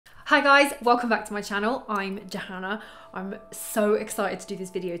Hi guys, welcome back to my channel. I'm Johanna. I'm so excited to do this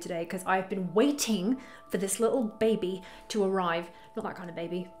video today because I've been waiting for this little baby to arrive. Not that kind of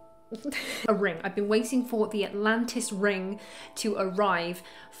baby. A ring. I've been waiting for the Atlantis Ring to arrive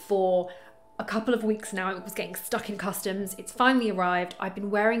for a couple of weeks now. It was getting stuck in customs. It's finally arrived. I've been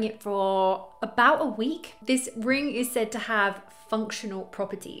wearing it for about a week. This ring is said to have functional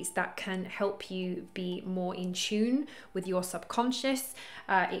properties that can help you be more in tune with your subconscious.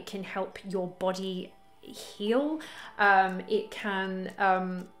 It can help your body heal. It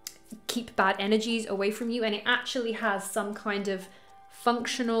can keep bad energies away from you, and it actually has some kind of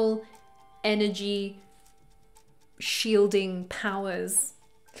functional energy shielding powers.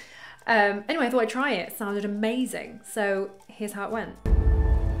 Anyway, I thought I'd try it. It sounded amazing. So here's how it went.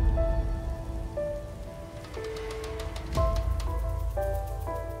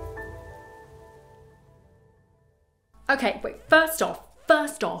 Okay, wait, first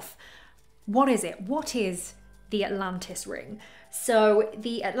off, what is it? What is the Atlantis Ring? So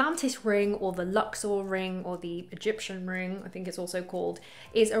the Atlantis Ring, or the Luxor Ring, or the Egyptian Ring, I think it's also called,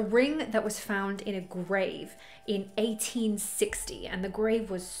 is a ring that was found in a grave in 1860, and the grave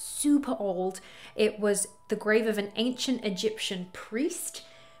was super old. It was the grave of an ancient Egyptian priest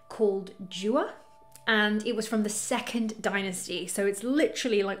called Dua, and it was from the 2nd dynasty, so it's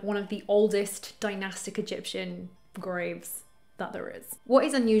literally like one of the oldest dynastic Egyptian graves that there is. What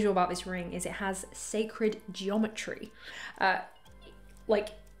is unusual about this ring is it has sacred geometry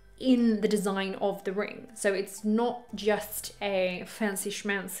like in the design of the ring. So it's not just a fancy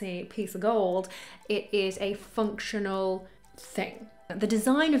schmancy piece of gold, it is a functional thing. The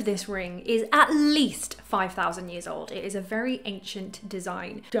design of this ring is at least 5,000 years old. It is a very ancient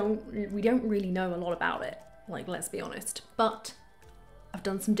design. We don't really know a lot about it, like, let's be honest, but I've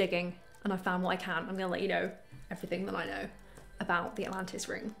done some digging and I found what I can. I'm gonna let you know everything that I know about the Atlantis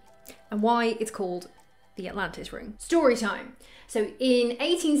Ring and why it's called the Atlantis Ring. Story time. So in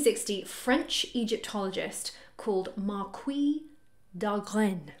 1860, French Egyptologist called Marquis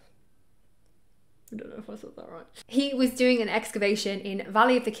d'Argren, I don't know if I said that right, he was doing an excavation in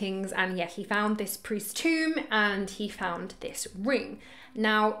Valley of the Kings, and yeah, he found this priest's tomb and he found this ring.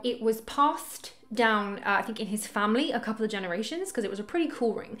 Now, it was passed down, I think, in his family a couple of generations because it was a pretty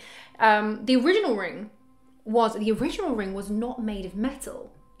cool ring. The original ring was not made of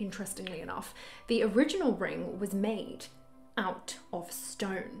metal, interestingly enough. The original ring was made out of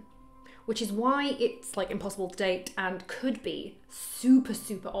stone, which is why it's like impossible to date and could be super,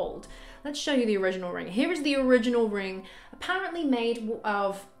 super old. Let's show you the original ring. Here is the original ring, apparently made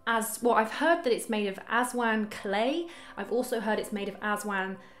of, I've heard that it's made of Aswan clay. I've also heard it's made of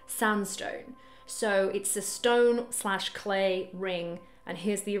Aswan sandstone. So it's a stone / clay ring, and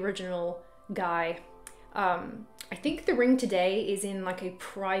here's the original guy. I think the ring today is in like a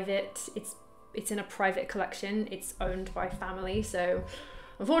private, it's in a private collection. It's owned by family, so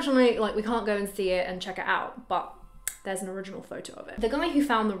unfortunately, like, we can't go and see it and check it out, but there's an original photo of it. The guy who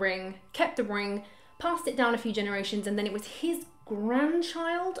found the ring kept the ring, passed it down a few generations, and then it was his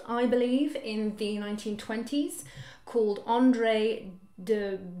grandchild, I believe, in the 1920s, called Andre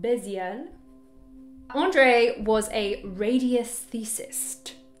de Béziers. Andre was a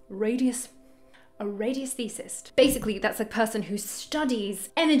radiesthesist. A radiesthesist. Basically, that's a person who studies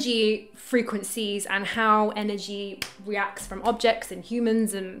energy frequencies and how energy reacts from objects and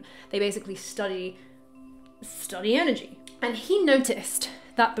humans, and they basically study energy. And he noticed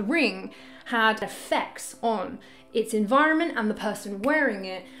that the ring had effects on its environment and the person wearing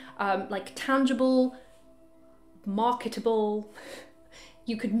it, like tangible, marketable,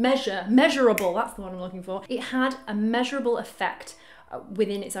 you could measurable, that's the one I'm looking for. It had a measurable effect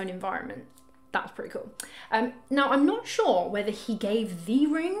within its own environment. That was pretty cool. Now, I'm not sure whether he gave the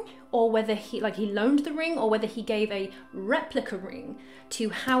ring, or whether he loaned the ring, or whether he gave a replica ring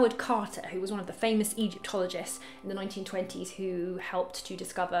to Howard Carter, who was one of the famous Egyptologists in the 1920s who helped to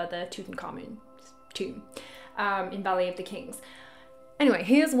discover the Tutankhamun tomb in Valley of the Kings. Anyway,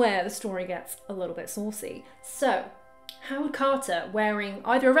 here's where the story gets a little bit saucy. So, Howard Carter, wearing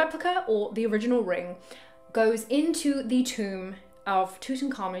either a replica or the original ring, goes into the tomb of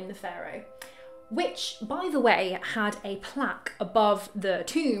Tutankhamun the Pharaoh, which, by the way, had a plaque above the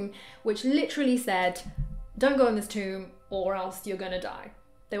tomb which literally said, "Don't go in this tomb or else you're gonna die."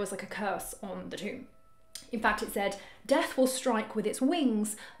 There was like a curse on the tomb. In fact, it said, "Death will strike with its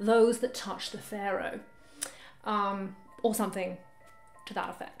wings those that touch the Pharaoh," or something to that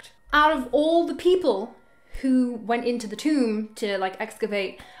effect. Out of all the people who went into the tomb to like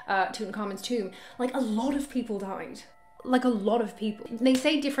excavate Tutankhamun's tomb, like, a lot of people died. like a lot of people. They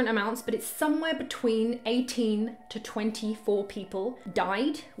say different amounts, but it's somewhere between 18 to 24 people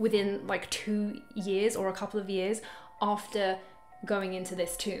died within like 2 years or a couple of years after going into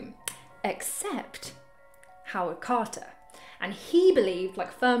this tomb, except Howard Carter. And he believed,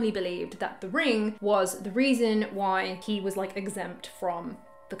 like firmly believed, that the ring was the reason why he was like exempt from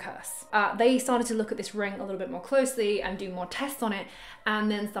the curse. They started to look at this ring a little bit more closely and do more tests on it.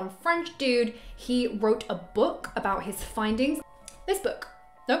 And then some French dude, he wrote a book about his findings. This book,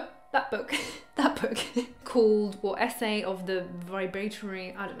 nope, that book, that book called, or Essay of the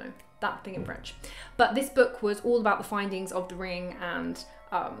Vibratory, I don't know, that thing in French. But this book was all about the findings of the ring and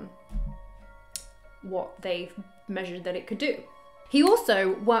what they measured that it could do. He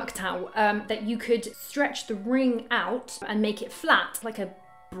also worked out that you could stretch the ring out and make it flat, like a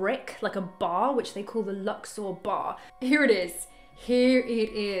brick, like a bar, which they call the Luxor bar. Here it is. Here it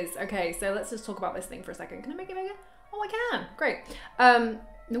is. Okay, so let's just talk about this thing for a second. Can I make it bigger? Oh, I can. Great.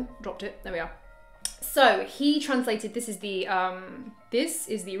 Nope, dropped it. There we are. So he translated, this is the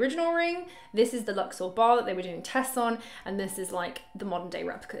original ring, this is the Luxor bar that they were doing tests on, and this is like the modern day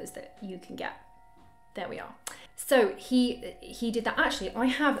replicas that you can get. There we are. So he did that. Actually, I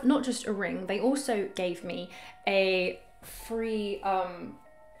have not just a ring, they also gave me a free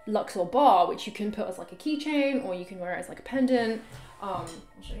Luxor bar, which you can put as like a keychain, or you can wear it as like a pendant. I'll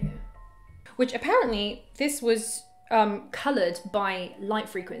show you. Which apparently this was coloured by light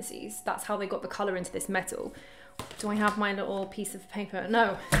frequencies. That's how they got the colour into this metal. Do I have my little piece of paper?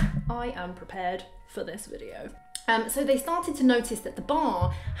 No, I am prepared for this video. So they started to notice that the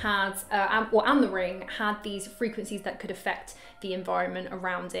bar had, and the ring had these frequencies that could affect the environment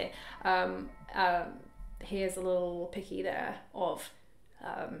around it. Here's a little picky there of,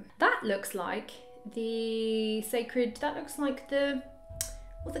 that looks like the sacred, that looks like the,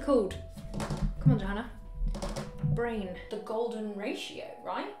 what's it called? Come on, Johanna. Brain. The golden ratio,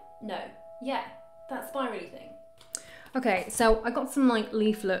 right? No. Yeah, that spirally thing. Okay, so I got some like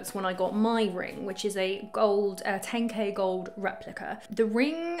leaflets when I got my ring, which is a gold, 10K gold replica. The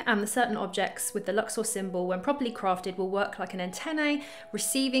ring and the certain objects with the Luxor symbol, when properly crafted, will work like an antennae,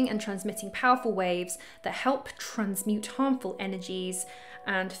 receiving and transmitting powerful waves that help transmute harmful energies,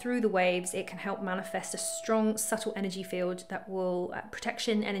 and through the waves it can help manifest a strong, subtle energy field that will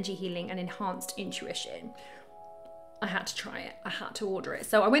protection, energy healing, and enhanced intuition. I had to try it. I had to order it.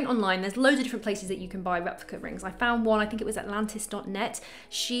 So I went online. There's loads of different places that you can buy replica rings. I found one, I think it was atlantis.net.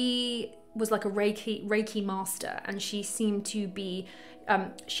 She was like a Reiki master, and she seemed to be,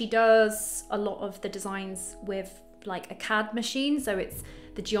 she does a lot of the designs with like a CAD machine. So it's,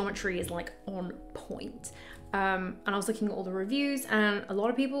 the geometry is like on point. And I was looking at all the reviews, and a lot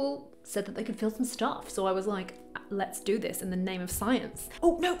of people said that they could feel some stuff. So I was like, let's do this in the name of science.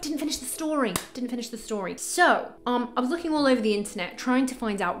 Oh no, didn't finish the story. So I was looking all over the internet trying to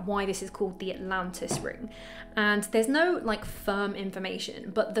find out why this is called the Atlantis Ring. And there's no like firm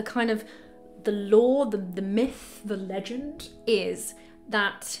information, but the kind of the lore, the myth, the legend is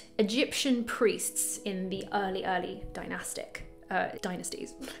that Egyptian priests in the early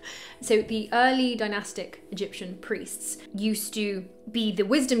dynasties. So the early dynastic Egyptian priests used to be the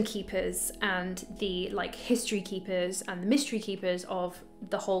wisdom keepers and the like history keepers and the mystery keepers of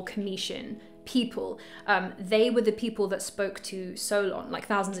the whole Cometian people. They were the people that spoke to Solon like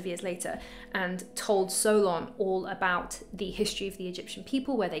thousands of years later and told Solon all about the history of the Egyptian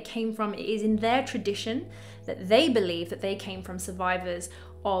people, where they came from. It is in their tradition that they believe that they came from survivors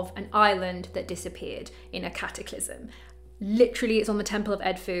of an island that disappeared in a cataclysm. Literally, it's on the Temple of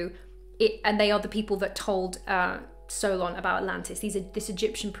Edfu, and they are the people that told Solon about Atlantis. This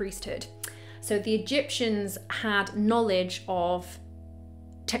Egyptian priesthood. So the Egyptians had knowledge of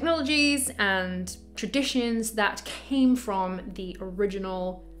technologies and traditions that came from the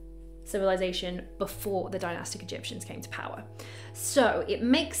original civilization before the dynastic Egyptians came to power. So it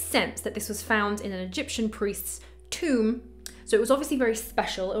makes sense that this was found in an Egyptian priest's tomb. So it was obviously very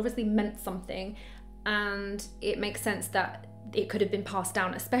special, it obviously meant something. And it makes sense that it could have been passed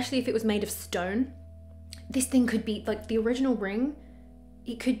down, especially if it was made of stone. This thing could be, like the original ring,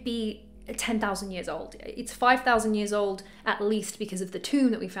 it could be 10,000 years old. It's 5,000 years old at least because of the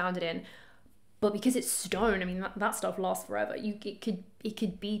tomb that we found it in. But because it's stone, I mean, that stuff lasts forever. It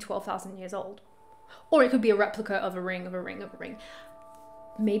could be 12,000 years old. Or it could be a replica of a ring, of a ring, of a ring.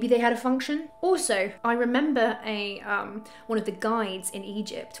 Maybe they had a function. Also, I remember one of the guides in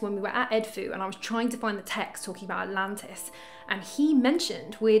Egypt when we were at Edfu, and I was trying to find the text talking about Atlantis, and he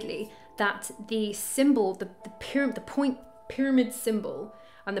mentioned, weirdly, that the symbol, the pyramid symbol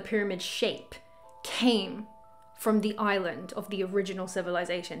and the pyramid shape came from the island of the original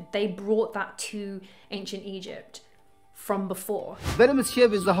civilization. They brought that to ancient Egypt from before. Pyramid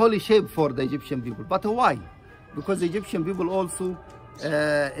shape is the holy shape for the Egyptian people. But why? Because the Egyptian people also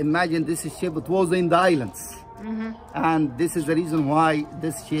imagine this shape, it was in the islands. And this is the reason why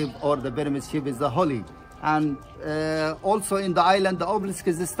this shape or the pyramid shape is the holy. And also in the island, the obelisk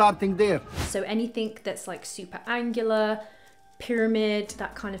is starting there. So anything that's like super angular, pyramid,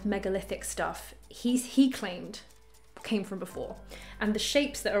 that kind of megalithic stuff, he claimed came from before. And the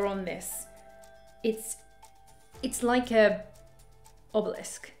shapes that are on this, it's like a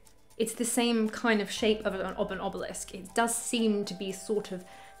obelisk. It's the same kind of shape of an obelisk. It does seem to be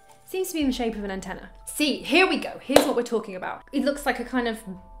seems to be in the shape of an antenna. See, here we go. Here's what we're talking about. It looks like a kind of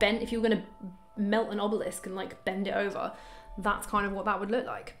bent, if you were gonna melt an obelisk and like bend it over, that's kind of what that would look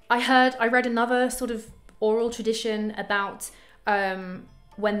like. I read another sort of oral tradition about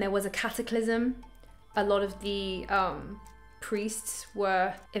when there was a cataclysm, a lot of the priests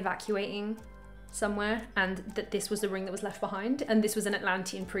were evacuating somewhere, and that this was the ring that was left behind, and this was an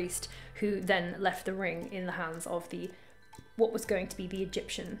Atlantean priest who then left the ring in the hands of what was going to be the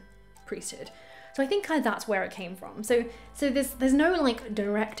Egyptian priesthood. So I think kind of that's where it came from. So there's no like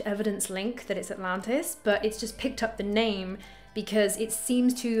direct evidence link that it's Atlantis, but it's just picked up the name because it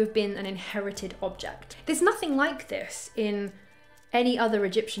seems to have been an inherited object. There's nothing like this in any other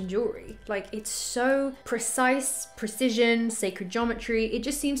Egyptian jewelry. Like, it's so precise, precision, sacred geometry. It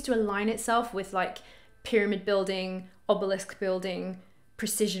just seems to align itself with like pyramid building, obelisk building,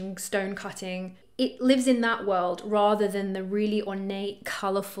 precision stone cutting. It lives in that world rather than the really ornate,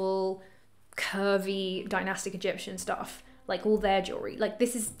 colorful, curvy dynastic Egyptian stuff, like all their jewelry. Like,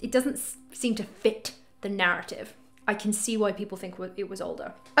 it doesn't seem to fit the narrative. I can see why people think it was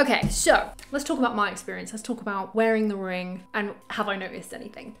older. Okay, so let's talk about my experience. Let's talk about wearing the ring and have I noticed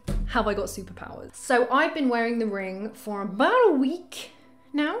anything? Have I got superpowers? So I've been wearing the ring for about a week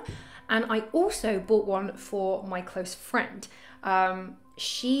now, and I also bought one for my close friend. I'm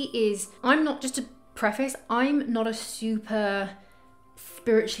not, just to preface, I'm not a super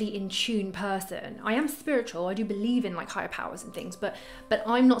spiritually in tune person. I am spiritual, I do believe in like higher powers and things, but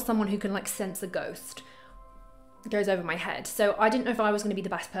I'm not someone who can like sense a ghost. It goes over my head. So I didn't know if I was going to be the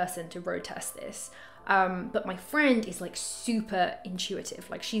best person to road test this. But my friend is like super intuitive.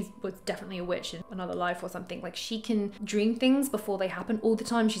 Like, she was definitely a witch in another life or something. Like, she can dream things before they happen all the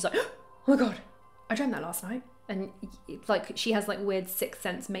time. She's like, oh my God, I dreamt that last night. And like, she has like weird sixth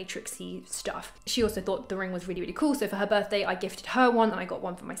sense matrixy stuff. She also thought the ring was really, really cool. So for her birthday, I gifted her one and I got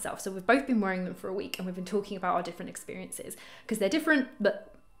one for myself. So we've both been wearing them for a week and we've been talking about our different experiences because they're different,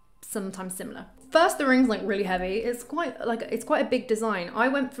 but sometimes similar. First, the ring's like really heavy. It's quite a big design. I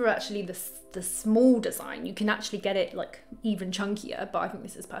went for actually the small design. You can actually get it like even chunkier, but I think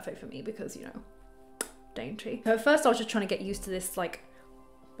this is perfect for me because, you know, dainty. So at first I was just trying to get used to this like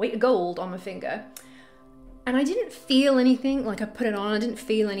weight of gold on my finger. And I didn't feel anything. Like, I put it on, I didn't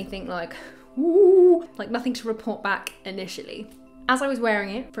feel anything like, ooh, like nothing to report back initially. As I was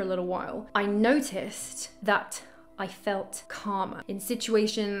wearing it for a little while, I noticed that I felt calmer in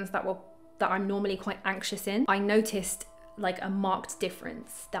situations that I'm normally quite anxious in. I noticed like a marked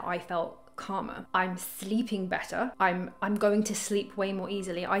difference, that I felt calmer. I'm sleeping better. I'm going to sleep way more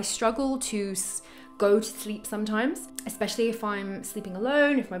easily. I struggle to go to sleep sometimes, especially if I'm sleeping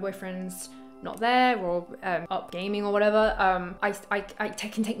alone, if my boyfriend's not there or up gaming or whatever.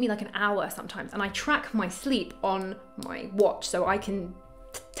 It can take me like an hour sometimes, and I track my sleep on my watch so I can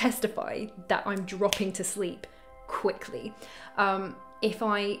testify that I'm dropping to sleep quickly. If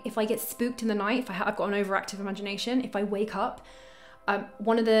I get spooked in the night, I've got an overactive imagination, if I wake up,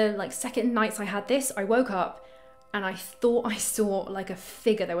 one of the like second nights I had this, I woke up and I thought I saw like a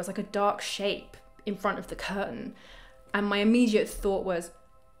figure. There was like a dark shape in front of the curtain, and my immediate thought was,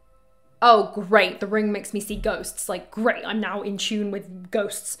 oh great, the ring makes me see ghosts. Like, great, I'm now in tune with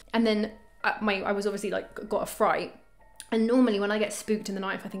ghosts. And then I was obviously like got a fright. And normally when I get spooked in the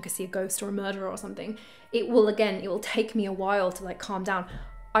night, if I think I see a ghost or a murderer or something, it will take me a while to like calm down.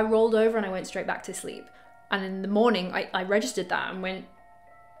 I rolled over and I went straight back to sleep. And in the morning, I registered that and went,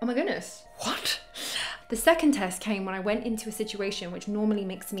 oh my goodness, what? The second test came when I went into a situation which normally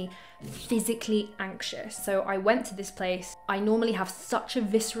makes me physically anxious. So I went to this place. I normally have such a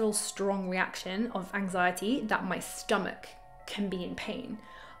visceral, strong reaction of anxiety that my stomach can be in pain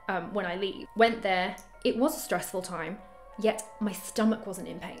when I leave. Went there, it was a stressful time, yet my stomach wasn't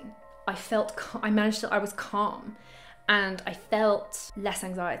in pain. I was calm and I felt less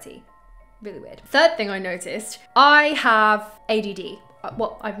anxiety. Really weird. Third thing I noticed, I have ADD.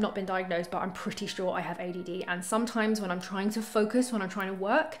 Well, I've not been diagnosed, but I'm pretty sure I have ADD. And sometimes when I'm trying to focus, when I'm trying to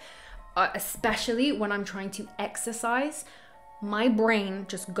work, especially when I'm trying to exercise, my brain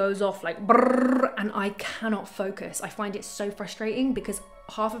just goes off like brrr, and I cannot focus. I find it so frustrating because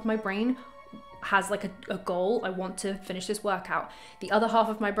half of my brain has like a goal. I want to finish this workout. The other half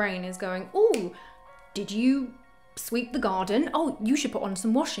of my brain is going, oh, did you sweep the garden? Oh, you should put on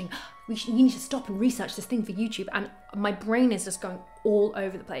some washing. You need to stop and research this thing for YouTube. And my brain is just going all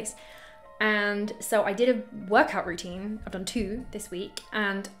over the place. And so I did a workout routine. I've done 2 this week,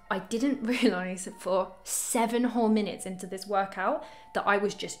 and I didn't realize for 7 whole minutes into this workout that I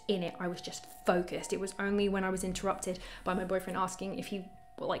was just in it. I was just focused. It was only when I was interrupted by my boyfriend asking if he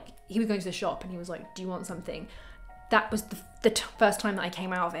was going to the shop, and he was like, do you want something? That was the first time that I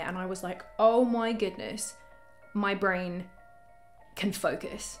came out of it, and I was like, oh my goodness, my brain can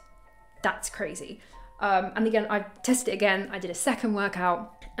focus. That's crazy. And again, I tested it again. I did a second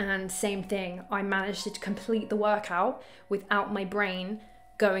workout, and same thing. I managed to complete the workout without my brain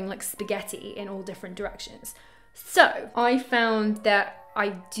going like spaghetti in all different directions. So I found that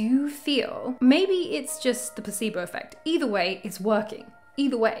I do feel, maybe it's just the placebo effect. Either way, it's working.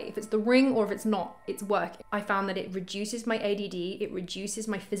 Either way, if it's the ring or if it's not, it's working. I found that it reduces my ADD, it reduces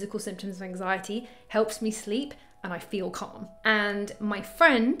my physical symptoms of anxiety, helps me sleep, and I feel calm. And my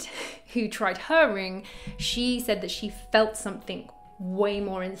friend who tried her ring, she said that she felt something way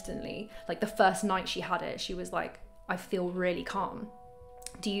more instantly. Like the first night she had it, she was like, I feel really calm.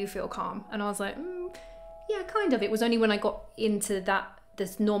 Do you feel calm? And I was like, yeah, kind of. It was only when I got into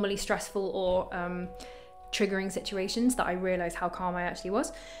this normally stressful or triggering situations that I realized how calm I actually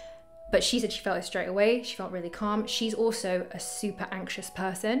was. But she said she felt it straight away. She felt really calm. She's also a super anxious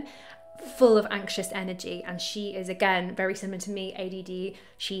person, full of anxious energy, and she is, again, very similar to me, ADD.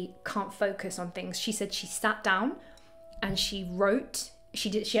 She can't focus on things. She said she sat down and she wrote. She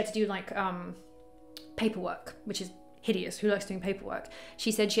had to do like paperwork, which is hideous. Who likes doing paperwork?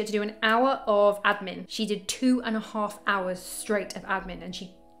 She said she had to do an hour of admin. She did 2.5 hours straight of admin, and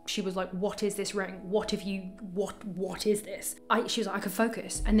she was like, what is this ring? What is this? She was like, I could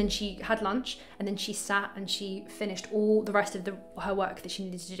focus. And then she had lunch, and then she sat and she finished all the rest of her work that she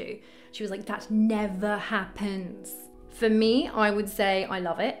needed to do. She was like, that never happens. For me, I would say I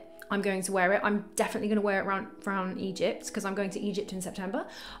love it. I'm going to wear it. I'm definitely going to wear it around Egypt, because I'm going to Egypt in September.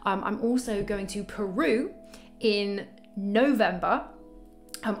 I'm also going to Peru in November.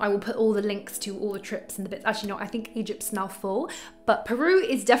 I will put all the links to all the trips and the bits. Actually, no, I think Egypt's now full, but Peru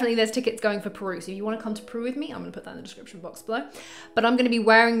is definitely, there's tickets going for Peru. So if you want to come to Peru with me, I'm going to put that in the description box below. But I'm going to be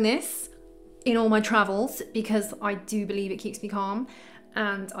wearing this in all my travels because I do believe it keeps me calm,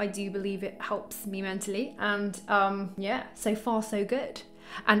 and I do believe it helps me mentally. And yeah, so far so good.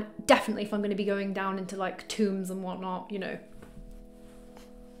 And definitely if I'm going to be going down into like tombs and whatnot, you know,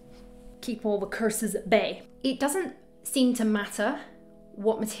 keep all the curses at bay. It doesn't seem to matter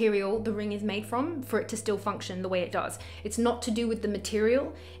what material the ring is made from for it to still function the way it does. It's not to do with the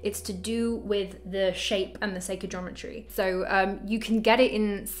material, it's to do with the shape and the sacred geometry. So you can get it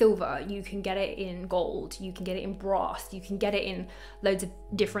in silver, you can get it in gold, you can get it in brass, you can get it in loads of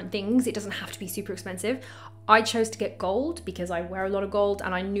different things. It doesn't have to be super expensive. I chose to get gold because I wear a lot of gold,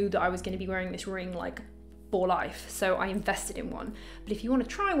 and I knew that I was going to be wearing this ring like for life, so I invested in one. But if you want to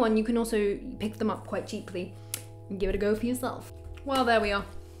try one, you can also pick them up quite cheaply and give it a go for yourself. Well, there we are.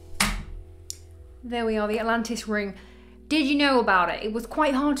 There we are, the Atlantis Ring. Did you know about it? It was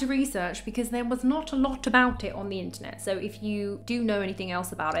quite hard to research because there was not a lot about it on the internet. So if you do know anything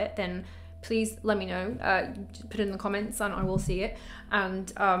else about it, then please let me know. Just put it in the comments and I will see it.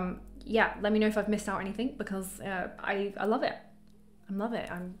 And yeah, let me know if I've missed out anything, because I love it. I love it.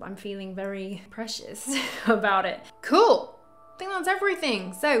 I'm feeling very precious about it. Cool. I think that's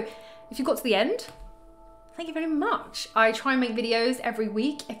everything. So if you got to the end, thank you very much. I try and make videos every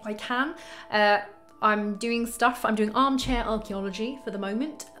week if I can. I'm doing stuff, I'm doing armchair archaeology for the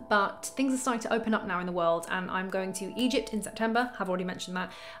moment, but things are starting to open up now in the world, and I'm going to Egypt in September, I've already mentioned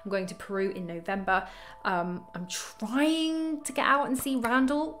that. I'm going to Peru in November. I'm trying to get out and see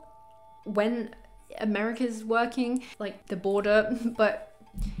Randall when America's working, like the border, but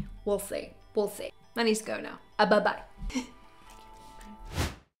we'll see, we'll see. I need to go now. Bye-bye.